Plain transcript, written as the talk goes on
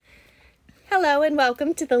Hello and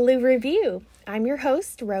welcome to the Lou Review. I'm your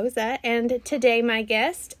host, Rosa, and today my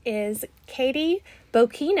guest is Katie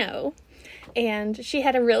Bocchino. And she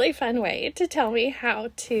had a really fun way to tell me how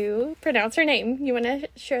to pronounce her name. You want to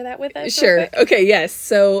share that with us? Sure. Okay, yes.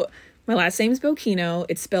 So my last name's Bocchino.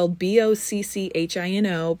 It's spelled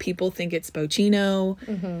Bocchino. People think it's Bocchino,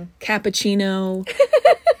 cappuccino,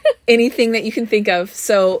 anything that you can think of.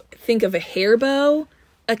 So think of a hair bow,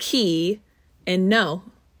 a key, and no.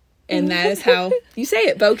 And that is how you say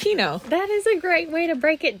it, Bocchino. That is a great way to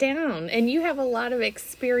break it down. And you have a lot of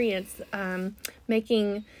experience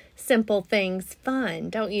making simple things fun,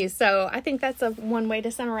 don't you? So I think that's one way to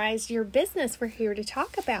summarize your business we're here to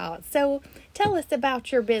talk about. So tell us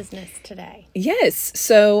about your business today. Yes.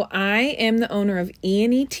 So I am the owner of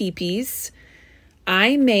E&E Teepees.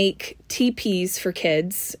 I make teepees for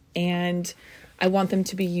kids, and I want them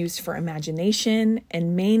to be used for imagination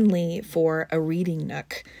and mainly for a reading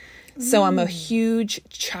nook. So I'm a huge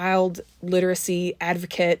child literacy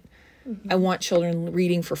advocate. I want children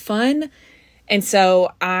reading for fun. And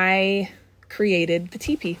so I created the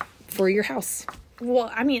teepee for your house.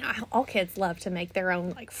 Well, I mean, all kids love to make their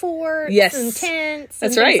own, like, forts and tents and That's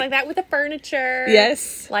things right. like that with the furniture.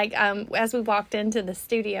 Yes. Like, as we walked into the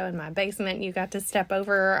studio in my basement, you got to step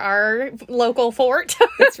over our local fort.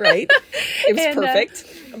 That's right. It was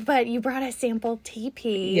perfect. But you brought a sample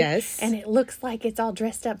teepee. Yes. And it looks like it's all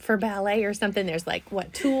dressed up for ballet or something. There's, like,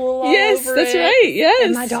 tulle all Yes, over that's it. right. Yes.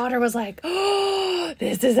 And my daughter was like, oh,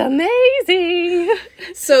 this is amazing.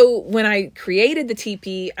 So when I created the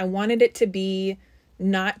teepee, I wanted it to be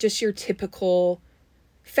not just your typical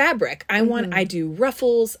fabric. I do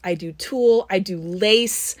ruffles, I do tulle, I do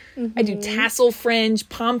lace, I do tassel fringe,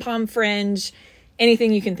 pom-pom fringe,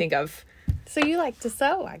 anything you can think of. So you like to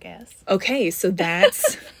sew, I guess. Okay, so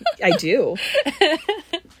that's, I do.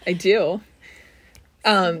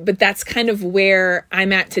 But that's kind of where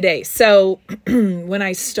I'm at today. So when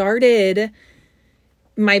I started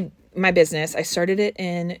my business, I started it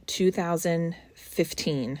in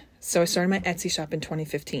 2015. So I started my Etsy shop in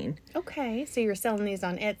 2015. Okay, so you're selling these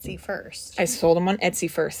on Etsy first. I sold them on Etsy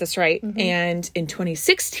first, that's right. And in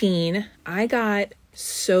 2016, I got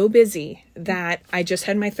so busy that I just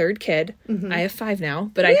had my third kid. I have 5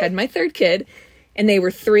 now, but I had my third kid, and they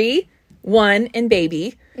were 3, 1, and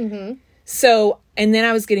baby. So, and then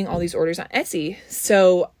I was getting all these orders on Etsy.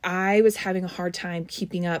 So I was having a hard time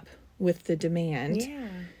keeping up with the demand. Yeah.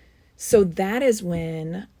 So that is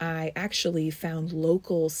when I actually found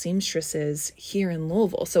local seamstresses here in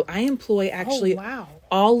Louisville. So I employ actually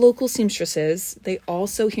all local seamstresses. They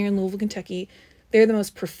also here in Louisville, Kentucky. They're the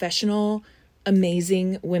most professional,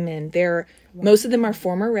 amazing women. Most of them are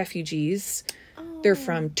former refugees. They're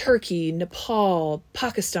from Turkey, Nepal,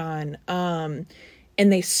 Pakistan, and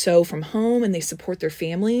they sew from home and they support their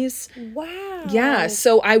families. Wow. Yeah.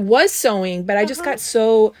 So I was sewing, but I just got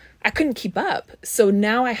I couldn't keep up. So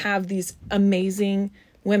now I have these amazing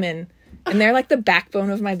women, and they're like the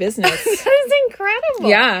backbone of my business. That is incredible.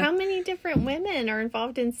 Yeah. How many different women are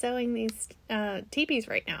involved in sewing these teepees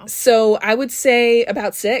right now? So I would say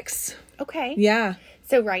about 6. Okay. Yeah.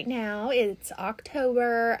 So right now it's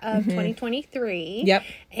October of 2023. Yep.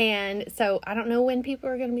 And so I don't know when people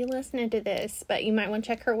are going to be listening to this, but you might want to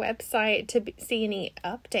check her website to see any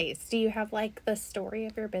updates. Do you have like the story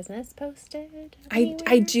of your business posted?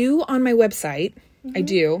 I do on my website. I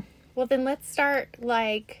do. Well, then let's start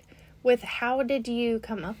with how did you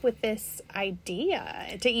come up with this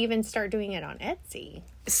idea to even start doing it on Etsy?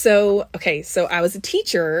 So I was a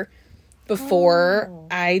teacher before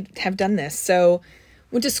I have done this. So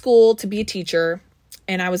went to school to be a teacher,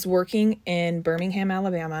 and I was working in Birmingham,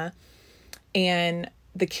 Alabama, and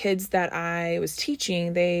the kids that I was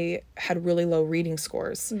teaching, they had really low reading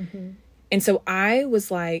scores. And so I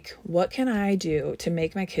was like, what can I do to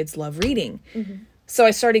make my kids love reading? So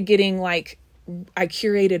I started getting I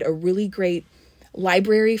curated a really great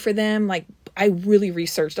library for them. I really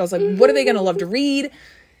researched. I was like, what are they going to love to read?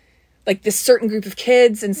 Like this certain group of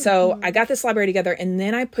kids. And so I got this library together, and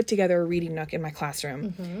then I put together a reading nook in my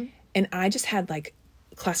classroom. And I just had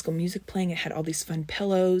classical music playing. It had all these fun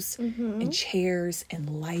pillows and chairs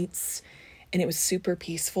and lights, and it was super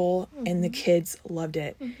peaceful, and the kids loved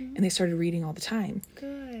it. And they started reading all the time.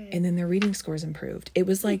 Good. And then their reading scores improved. It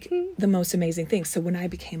was the most amazing thing. So when I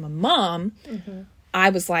became a mom, I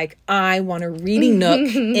was like, I want a reading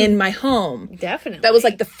nook in my home. Definitely. That was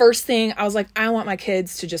the first thing. I was like, I want my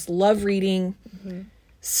kids to just love reading.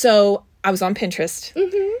 So I was on Pinterest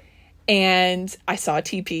and I saw a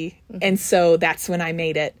teepee. And so that's when I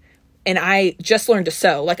made it. and I just learned to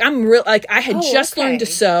sew. Like I had just learned to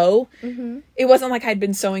sew. Mm-hmm. It wasn't like I'd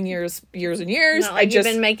been sewing years and years. Not like you've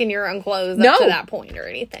been making your own clothes up to that point or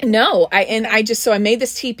anything. No, I made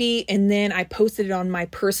this teepee, and then I posted it on my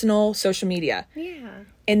personal social media. Yeah.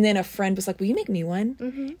 And then a friend was like, will you make me one?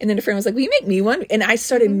 Mm-hmm. And then a friend was like, will you make me one? And I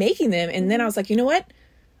started making them. And then I was like, you know what?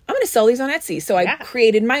 I'm going to sell these on Etsy. So I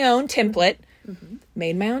created my own template,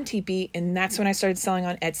 made my own teepee. And that's when I started selling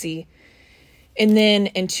on Etsy. And then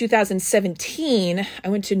in 2017, I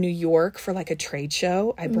went to New York for like a trade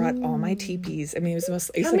show. I brought all my teepees. I mean, it was the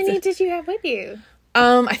most... How many did you have with you?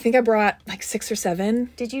 I think I brought like 6 or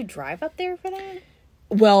 7. Did you drive up there for that?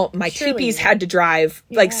 Well, my teepees had to drive.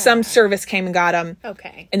 Yeah. Like some service came and got them.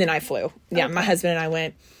 Okay. And then I flew. Yeah, my husband and I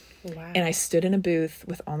went. Wow. And I stood in a booth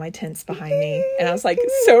with all my tents behind me. And I was like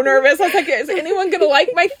so nervous. I was like, is anyone going to like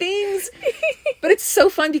my things? But it's so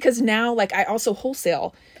fun because now like I also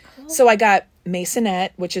wholesale. Oh. So I got Masonette,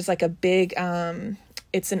 which is like a big,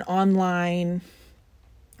 it's an online,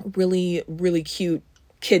 really, really cute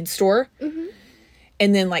kid store. Mm-hmm.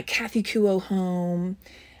 And then like Kathy Kuo Home.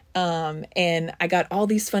 And I got all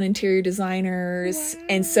these fun interior designers. Wow.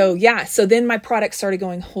 And so, so then my products started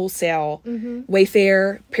going wholesale,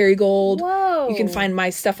 Wayfair, Perigold. Whoa. You can find my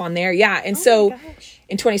stuff on there. Yeah. And so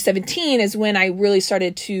in 2017 is when I really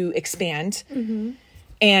started to expand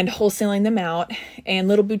and wholesaling them out, and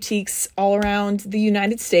little boutiques all around the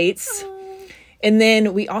United States. And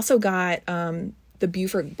then we also got, the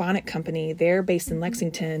Beaufort Bonnet Company. They're based in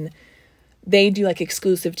Lexington. They do like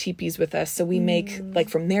exclusive teepees with us. So we make like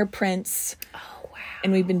from their prints. Oh, wow.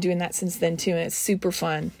 And we've been doing that since then too. And it's super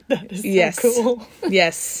fun. That is so cool.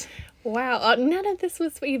 Yes. Wow. None of this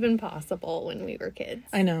was even possible when we were kids.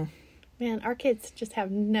 I know. Man, our kids just have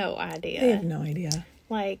no idea. They have no idea.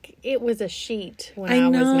 Like, it was a sheet when I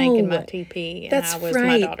was making my teepee. And that's I was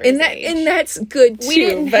right. my daughter's age. And that's good too. We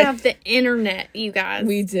didn't have the internet, you guys.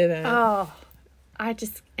 We didn't. Oh.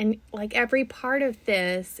 And like every part of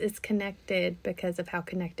this is connected because of how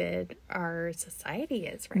connected our society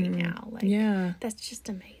is right now. Like, that's just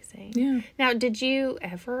amazing. Yeah. Now, did you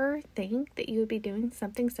ever think that you would be doing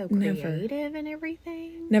something so creative and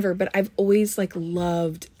everything? Never, but I've always like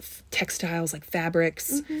loved textiles, like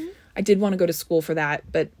fabrics. Mm-hmm. I did want to go to school for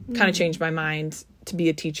that, but kind of changed my mind to be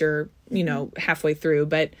a teacher, you know, halfway through.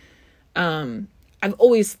 But I've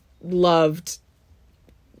always loved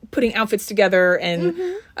putting outfits together, and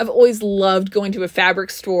I've always loved going to a fabric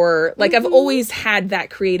store. Like I've always had that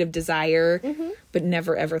creative desire, but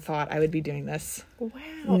never ever thought I would be doing this. Wow.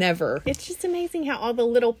 Never. It's just amazing how all the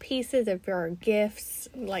little pieces of our gifts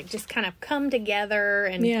like just kind of come together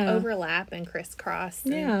and overlap and crisscross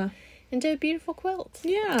into a beautiful quilt.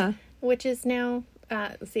 Yeah. Which is now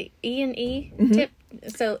let's see, E&E tip.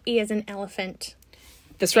 So E as an elephant.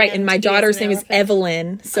 That's right. And my daughter's name is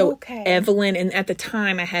Evelyn. So Evelyn, and at the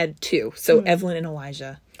time I had 2. So Evelyn and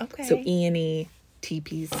Elijah. Okay. So E&E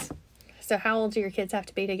teepees. So how old do your kids have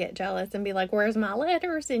to be to get jealous and be like, where's my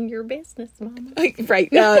letters in your business, Mama? Right.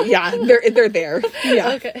 Yeah. They're there.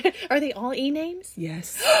 Yeah. Okay. Are they all E names?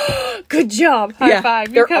 Yes. Good job. High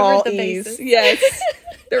five. You covered the bases. Yes.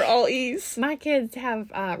 They're all E's. My kids have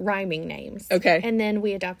rhyming names. Okay. And then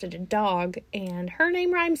we adopted a dog, and her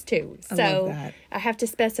name rhymes too. So I have to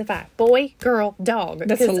specify boy, girl, dog.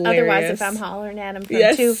 That's hilarious. Because otherwise, if I'm hollering at them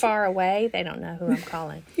from too far away, they don't know who I'm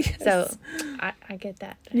calling. So I get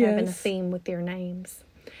that. Having a theme with your names.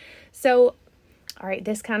 So, all right,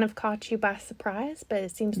 this kind of caught you by surprise, but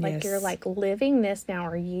it seems like you're like living this now.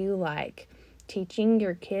 Are you like teaching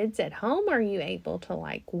your kids at home? Are you able to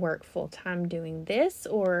like work full time doing this,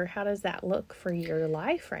 or how does that look for your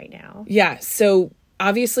life right now? Yeah. So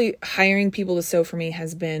obviously hiring people to sew for me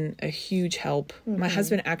has been a huge help. My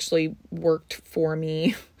husband actually worked for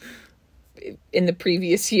me in the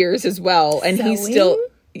previous years as well. And he's still...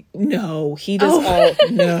 No, he does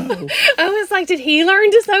no. I was like, did he learn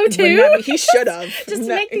to sew too? He should have. Just to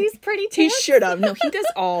make these pretty tips? He should have. No, he does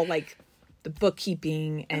all like the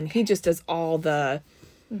bookkeeping, and he just does all the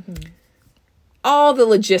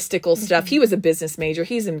logistical stuff. He was a business major.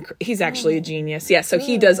 He's actually a genius. Yeah, so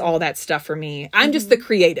he does all that stuff for me. I'm just the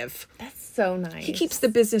creative. That's so nice. He keeps the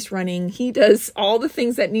business running. He does all the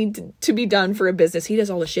things that need to be done for a business. He does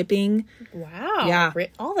all the shipping. Wow. Yeah.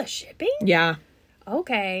 All the shipping? Yeah.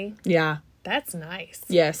 Okay. Yeah. That's nice.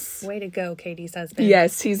 Yes. Way to go, Katie's husband.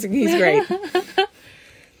 Yes, he's great.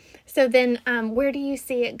 So then, where do you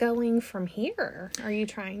see it going from here? Are you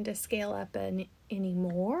trying to scale up any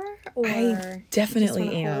more? Or I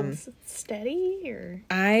definitely am. Steady? Or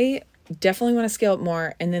I definitely want to scale up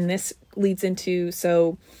more. And then this leads into,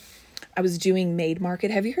 so I was doing Maid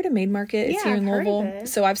Market. Have you heard of Maid Market? It's here in Louisville.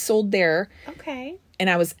 So I've sold there. Okay. And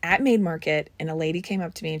I was at Maid Market, and a lady came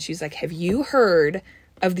up to me, and she's like, have you heard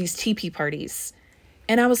of these teepee parties?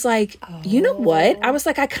 And I was like, you know what? I was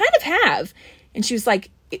like, I kind of have. And she was like,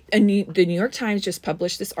 the New York Times just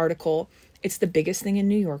published this article. It's the biggest thing in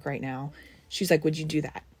New York right now. She's like, would you do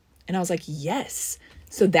that? And I was like, yes.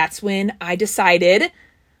 So that's when I decided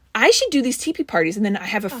I should do these teepee parties. And then I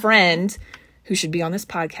have a friend who should be on this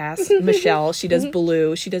podcast, Michelle. She does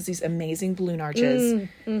balloon. She does these amazing balloon arches.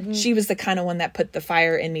 She was the kind of one that put the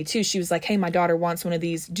fire in me too. She was like, hey, my daughter wants one of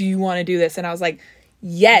these. Do you want to do this? And I was like,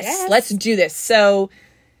 yes, let's do this. So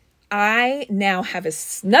I now have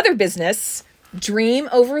another business, Dream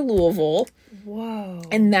Over Louisville. Whoa.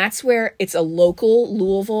 And that's where it's a local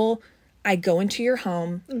Louisville. I go into your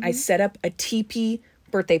home. I set up a teepee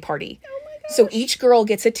birthday party. Oh my gosh. So each girl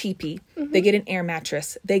gets a teepee. They get an air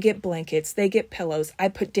mattress. They get blankets. They get pillows. I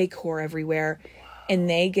put decor everywhere. And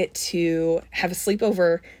they get to have a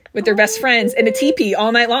sleepover with their best friends in a teepee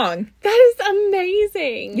all night long. That is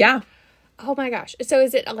amazing. Yeah. Oh my gosh. So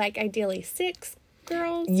is it like ideally 6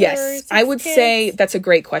 girls? Yes. I would say that's a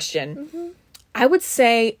great question. I would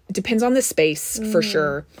say depends on the space for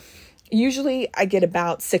sure. Usually I get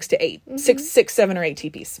about 6 to 8, 6, 7 or 8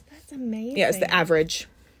 teepees. That's amazing. Yeah, it's the average.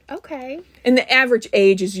 Okay. And the average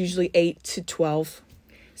age is usually 8 to 12.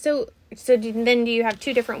 So then do you have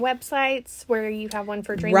 2 different websites where you have one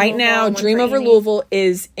for Dream Right Louisville now, and one Dream for Over Eni? Louisville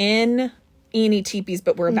is in Eni Teepees,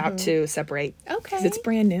 but we're about to separate. Okay. Because it's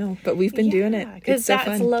brand new, but we've been doing it. Because It's so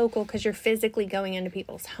that's fun. local, because you're physically going into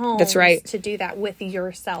people's homes. That's right. To do that with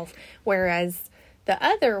yourself. Whereas the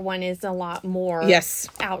other one is a lot more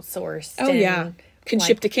outsourced. Oh, and yeah. Can like-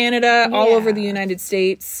 ship to Canada, all over the Yeah. United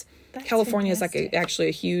States. That's California is fantastic. actually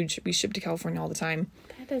a huge, we ship to California all the time.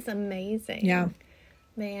 That is amazing. Yeah.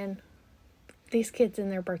 Man, these kids and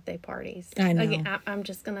their birthday parties. I know. Again, I'm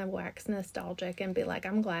just going to wax nostalgic and be like,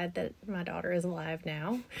 I'm glad that my daughter is alive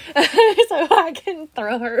now. So I can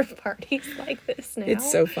throw her parties like this now. It's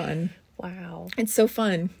so fun. Wow. It's so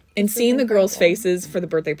fun. And This is seeing the girls' incredible. faces for the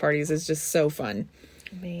birthday parties is just so fun.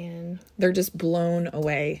 Man. They're just blown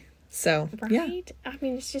away. So, Right? yeah. I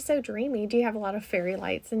mean, it's just so dreamy. Do you have a lot of fairy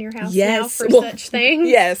lights in your house now Yes. for Well, such things?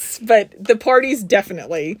 Yes, but the parties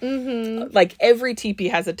definitely. Like every teepee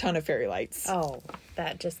has a ton of fairy lights. Oh,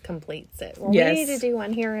 that just completes it. Well, Yes. we need to do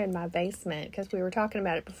one here in my basement because we were talking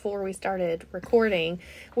about it before we started recording.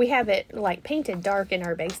 We have it like painted dark in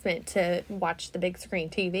our basement to watch the big screen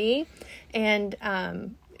TV. And,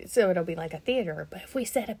 so it'll be like a theater. But if we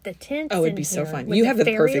set up the tents, Oh, it'd be so here fun. with You have the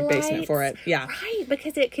fairy perfect basement for lights- it. Yeah. Right,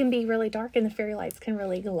 because it can be really dark and the fairy lights can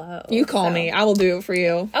really glow. You call So- me. I will do it for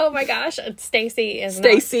you. Oh my gosh, Stacy's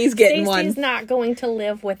getting one. Stacy's not going to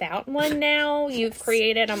live without one now. You've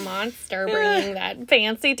created a monster bringing that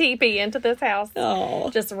fancy teepee into this house. Oh.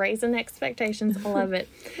 Just raising expectations. I love it.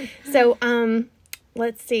 So,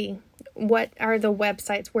 let's see. What are the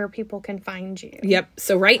websites where people can find you? Yep.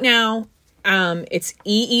 So right now, it's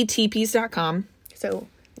eeteepees.com. So,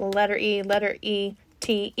 letter E,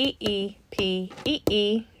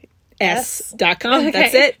 T-E-E-P-E-E-P-E-E. S.com. Okay.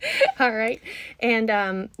 That's it. All right.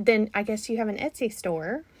 And then I guess you have an Etsy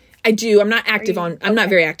store. I do. I'm not active you- on. I'm not okay.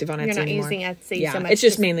 very active on Etsy You're not anymore. using Etsy Yeah, so much. it's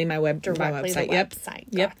just mainly my directly website. the Yep. website.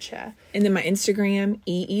 Yep. Gotcha. And then my Instagram,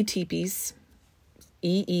 eeteepees,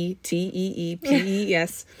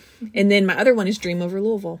 eeteepees, and then my other one is Dream Over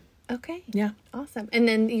Louisville. Okay. Yeah. Awesome. And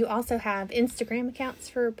then you also have Instagram accounts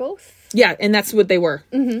for both. Yeah, and that's what they were.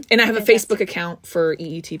 Mm-hmm. And I have Fantastic. a Facebook account for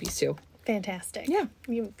eeteepees too. Fantastic. Yeah.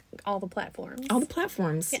 You all the platforms. All the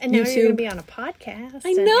platforms. And now you're going to YouTube. be on a podcast.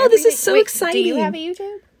 I and know, this is everything. so Do you exciting. have a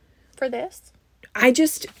YouTube for this? I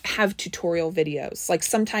just have tutorial videos. Like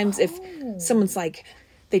sometimes if someone's like,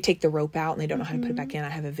 they take the rope out and they don't know how to put it back in, I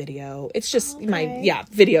have a video. It's just my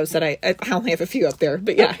videos that I only have a few up there,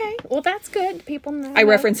 but yeah. Okay. Well, that's good. People know. I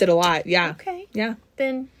reference it a lot. Yeah. Okay. Yeah.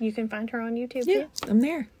 Then you can find her on YouTube. Yeah. too. I'm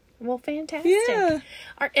there. Well, fantastic. Yeah.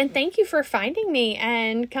 And thank you for finding me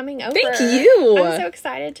and coming over. Thank you. I'm so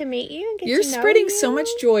excited to meet you and get You're to know spreading you. so much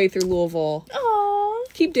joy through Louisville. Aw.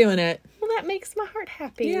 Keep doing it. Well, that makes my heart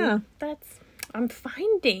happy. Yeah. I'm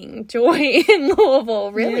finding joy in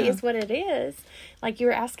Louisville, really, Yeah. is what it is. Like you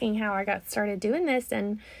were asking how I got started doing this,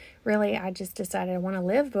 and really I just decided I want to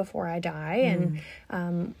live before I die.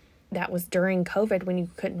 And that was during COVID when you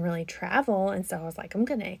couldn't really travel. And so I was like, I'm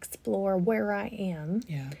going to explore where I am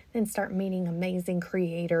Yeah. and start meeting amazing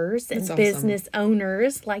creators and That's awesome. business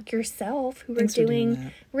owners like yourself who Thanks are for doing doing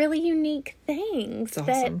that. really unique things It's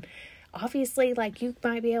that awesome. obviously, like, you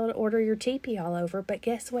might be able to order your teepee all over, but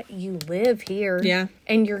guess what? You live here. Yeah.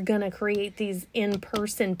 And you're going to create these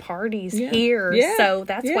in-person parties Yeah. here. Yeah. So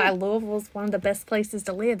that's Yeah. why Louisville's one of the best places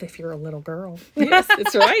to live if you're a little girl. Yes,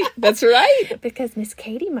 that's right. That's right. Because Miss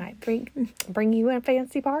Katie might bring you a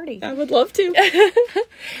fancy party. I would love to.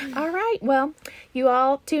 All right. Well, you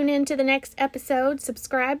all tune in to the next episode.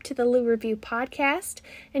 Subscribe to the Lou Review podcast.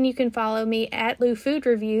 And you can follow me at Lou Food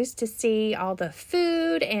Reviews to see all the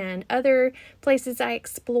food and other places I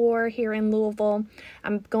explore here in Louisville.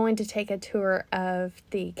 I'm going to take a tour of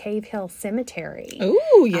the Cave Hill Cemetery.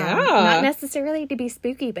 Oh, yeah. Not necessarily to be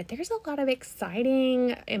spooky, but there's a lot of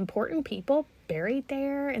exciting, important people buried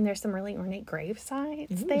there. And there's some really ornate grave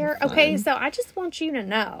sites there. Fun. Okay, so I just want you to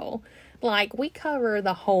know, like, we cover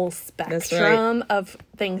the whole spectrum of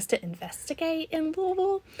things to investigate in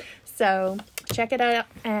Louisville. So check it out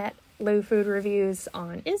at Lou Food Reviews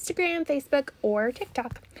on Instagram, Facebook, or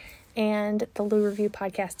TikTok. And the Lou Review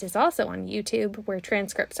podcast is also on YouTube, where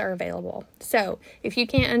transcripts are available. So if you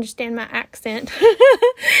can't understand my accent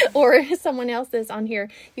or someone else's on here,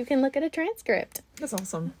 you can look at a transcript. That's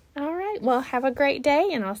awesome. All right. Well, have a great day,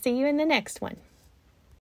 and I'll see you in the next one.